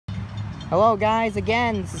Hello guys,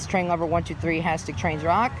 again, this is Train Lover 123, hashtag Trains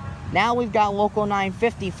Rock. Now we've got Local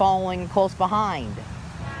 950 following close behind.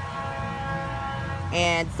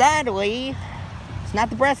 And sadly, it's not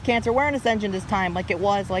the breast cancer awareness engine this time like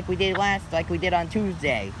we did on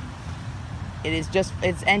Tuesday.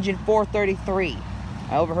 It's engine 433.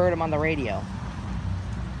 I overheard him on the radio.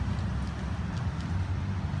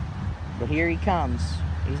 But here he comes.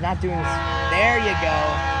 He's not doing this. There you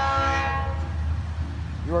go.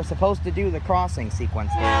 You were supposed to do the crossing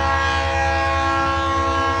sequence there.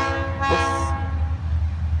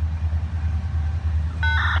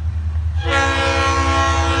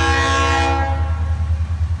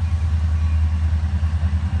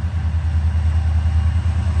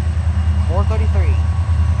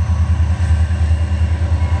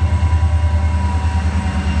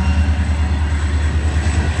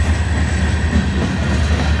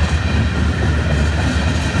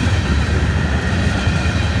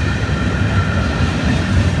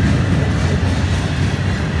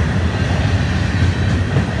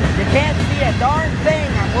 Can't see a darn thing.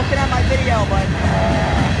 I'm looking at my video, but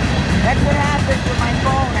that's what happens with my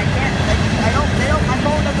phone. My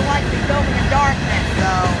phone doesn't like me filming in darkness, so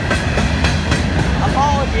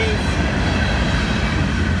apologies.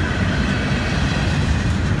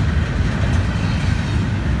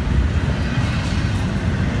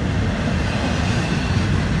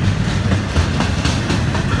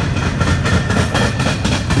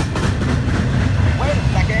 Wait a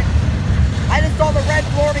second. I just saw the red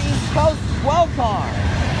Florida East Coast 12 car.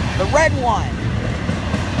 The red one.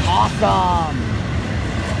 Awesome.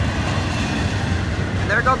 And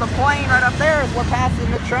there goes a plane right up there as we're passing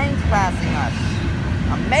the trains passing us.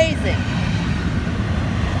 Amazing.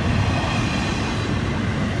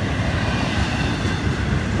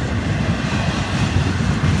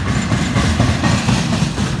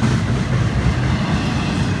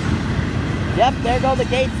 Yep, there go the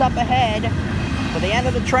gates up ahead. But the end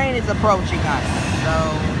of the train is approaching us,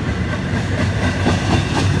 so...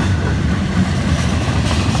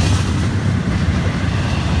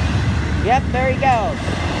 Yep, there he goes.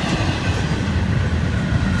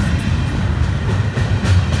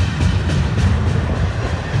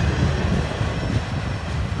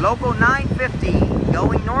 Local 950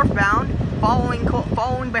 going northbound,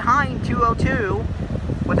 following behind 202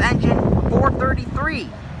 with engine 433.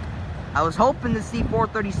 I was hoping to see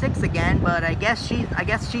 436 again, but I guess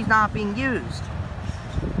she's not being used.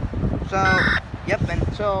 So, yep,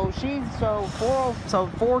 and so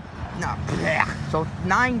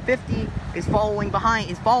 950 is following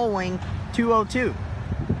 202.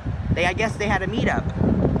 I guess they had a meetup.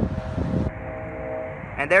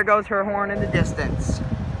 And there goes her horn in the distance.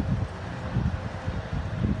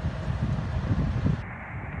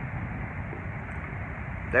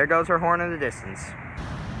 There goes her horn in the distance.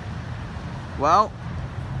 Well,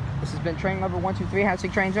 this has been Train Lover 123,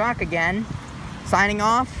 hashtag Trains Rock again, signing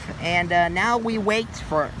off, and now we wait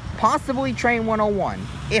for possibly Train 101,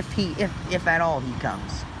 if at all he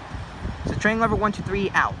comes. So Train Lover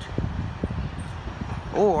 123 out.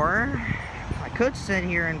 Or I could sit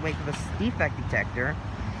here and wait for the defect detector,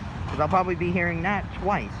 because I'll probably be hearing that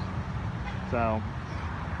twice. So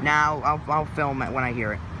now I'll film it when I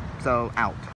hear it. So out.